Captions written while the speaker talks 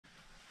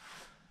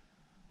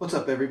What's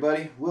up,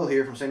 everybody? Will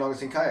here from St.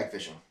 Augustine Kayak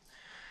Fishing.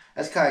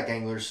 As kayak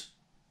anglers,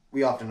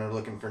 we often are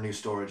looking for new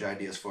storage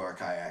ideas for our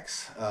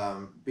kayaks.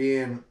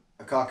 Being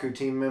a Kaku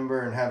team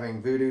member and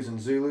having Voodoos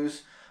and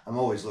Zulus, I'm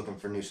always looking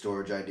for new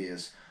storage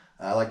ideas.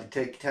 I like to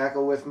take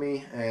tackle with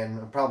me, and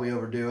I'll probably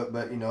overdo it,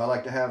 but I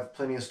like to have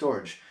plenty of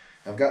storage.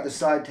 I've got the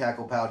side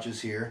tackle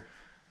pouches here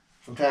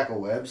from Tackle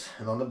Webs,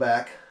 and on the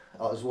back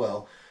as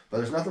well. But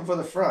there's nothing for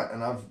the front,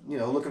 and I'm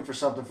looking for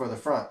something for the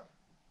front.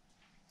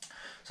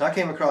 So I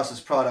came across this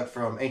product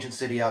from Ancient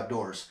City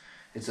Outdoors.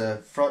 It's a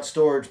front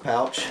storage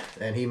pouch,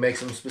 and he makes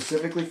them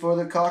specifically for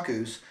the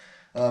Kakus.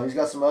 He's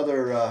got some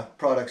other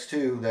products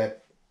too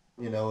that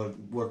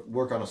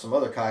work on some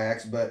other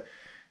kayaks, but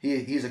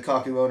he's a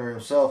Kaku owner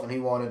himself, and he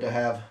wanted to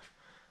have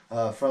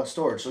front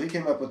storage. So he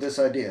came up with this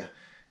idea.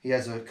 He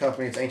has a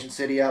company, it's Ancient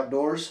City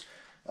Outdoors.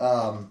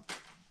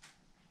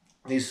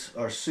 These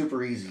are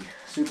super easy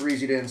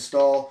to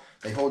install.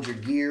 They hold your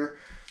gear.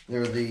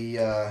 They're the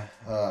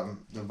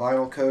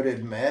vinyl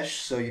coated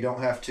mesh, so you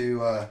don't have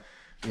to,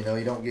 you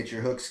don't get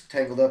your hooks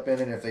tangled up in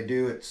it. If they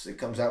do, it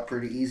comes out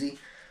pretty easy.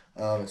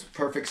 It's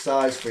perfect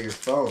size for your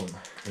phone.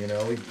 We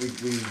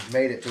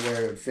made it to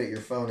where it would fit your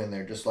phone in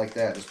there just like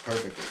that, just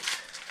perfectly.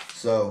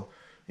 So,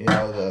 these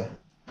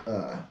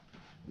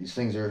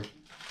things are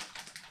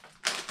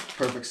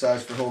perfect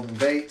size for holding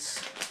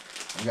baits.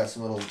 I've got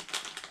some little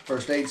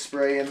first aid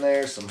spray in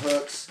there, some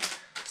hooks.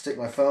 Stick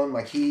my phone,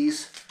 my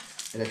keys.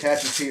 It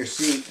attaches to your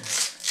seat.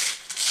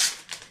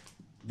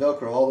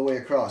 Velcro all the way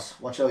across.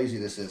 Watch how easy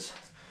this is.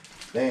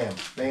 Bam,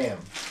 bam,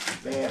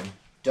 bam,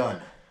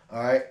 done.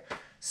 Alright?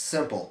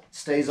 Simple.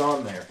 Stays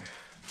on there.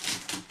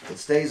 It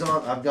stays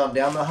on. I've gone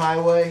down the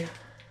highway.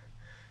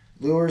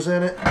 Lures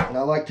in it. And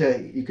I like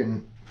to, you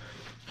can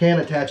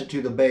attach it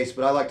to the base,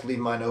 but I like to leave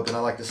mine open. I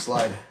like to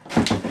slide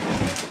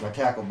my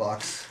tackle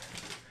box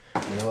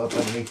up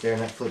underneath there,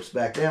 and that flips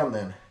back down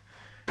then.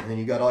 And then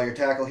you got all your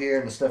tackle here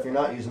and the stuff you're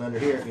not using under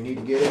here. If you need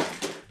to get it,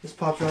 just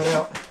pops right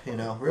out.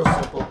 Real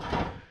simple,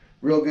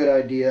 real good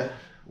idea.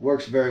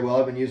 Works very well.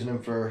 I've been using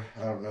them for,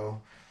 I don't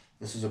know,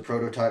 this is a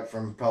prototype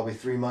from probably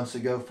 3 months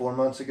ago, 4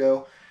 months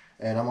ago,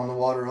 and I'm on the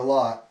water a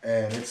lot,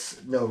 and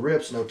it's no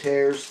rips, no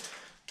tears,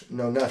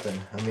 no nothing.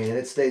 I mean,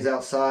 it stays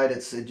outside. It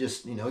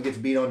just, it gets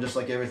beat on just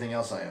like everything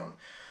else I own.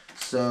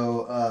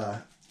 So,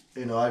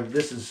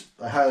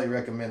 I highly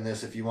recommend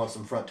this if you want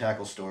some front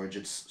tackle storage.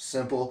 It's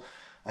simple.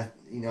 I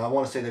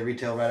want to say they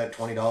retail right at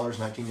 $20,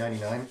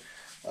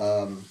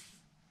 $19.99.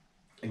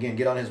 Again,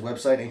 get on his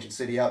website, Ancient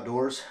City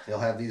Outdoors. They'll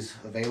have these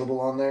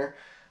available on there.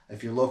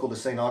 If you're local to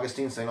St.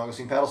 Augustine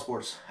Paddle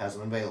Sports has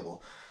them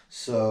available.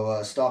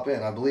 So stop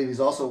in. I believe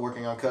he's also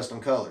working on custom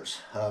colors.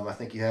 I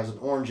think he has an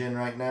orange in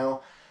right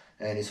now,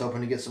 and he's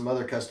hoping to get some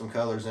other custom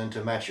colors in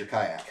to match your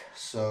kayak.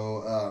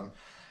 So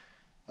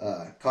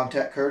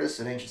contact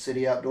Curtis at Ancient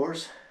City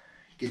Outdoors.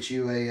 Get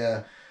you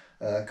a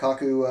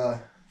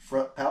Kaku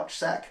front pouch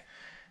sack,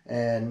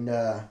 and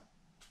have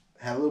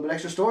a little bit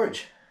extra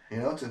storage.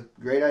 It's a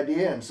great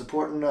idea, and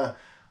supporting a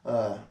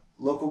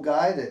local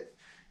guy that,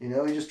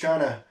 he's just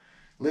trying to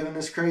live in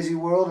this crazy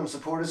world and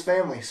support his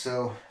family.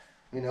 So,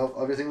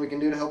 everything we can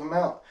do to help him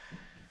out.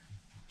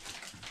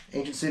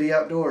 Ancient City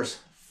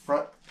Outdoors,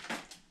 front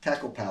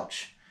tackle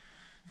pouch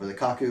for the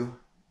Kaku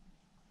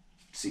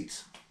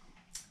seats.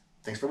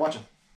 Thanks for watching.